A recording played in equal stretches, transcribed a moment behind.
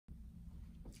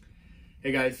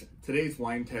Hey guys, today's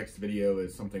WineText video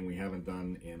is something we haven't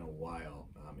done in a while.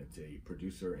 It's a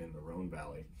producer in the Rhone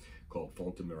Valley called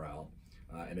Mirail,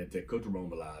 and it's at Cotes du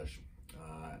Rhone Villages.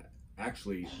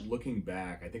 Actually, looking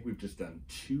back, I think we've just done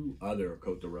two other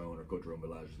Cotes du Rhone or Cotes du Rhone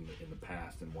Villages in the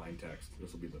past in WineText.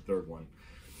 This will be the third one.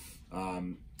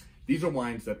 These are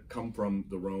wines that come from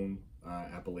the Rhone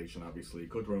appellation, obviously.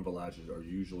 Cotes du Rhone Villages are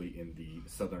usually in the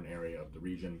southern area of the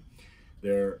region.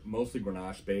 They're mostly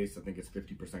Grenache based. I think it's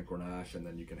 50% Grenache, and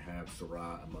then you can have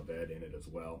Syrah and Mauvet in it as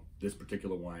well. This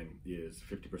particular wine is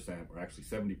 50%, or actually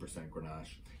 70%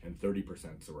 Grenache and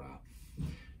 30% Syrah.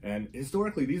 And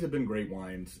historically, these have been great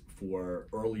wines for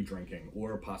early drinking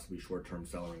or possibly short-term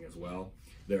cellaring as well.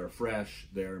 They're fresh,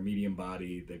 they're medium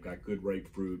body, they've got good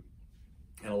ripe fruit.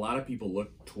 And a lot of people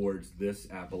look towards this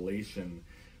appellation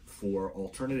for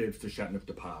alternatives to Chateauneuf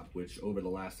du Pape, which over the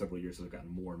last several years have gotten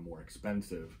more and more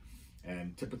expensive.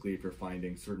 And typically, if you're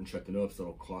finding certain Chateauneufs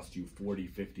that'll cost you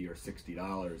 $40, $50, or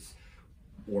 $60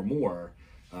 or more,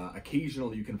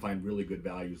 occasionally you can find really good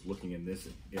values looking in this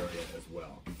area as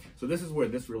well. So this is where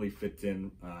this really fits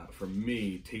in for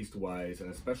me, taste-wise,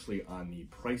 and especially on the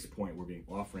price point we're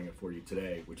offering it for you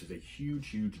today, which is a huge,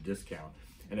 huge discount.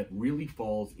 And it really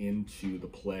falls into the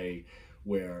play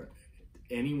where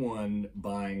anyone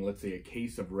buying, let's say, a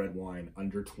case of red wine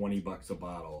under 20 bucks a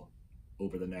bottle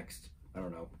over the next, I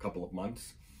don't know, a couple of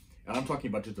months. And I'm talking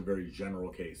about just a very general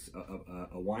case,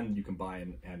 a wine you can buy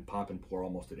and pop and pour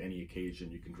almost at any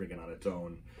occasion. You can drink it on its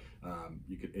own.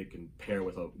 It can pair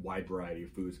with a wide variety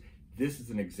of foods. This is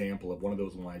an example of one of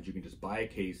those wines you can just buy a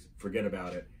case, forget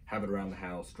about it, have it around the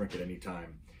house, drink it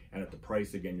anytime. And at the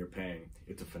price, again, you're paying,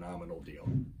 it's a phenomenal deal.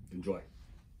 Enjoy.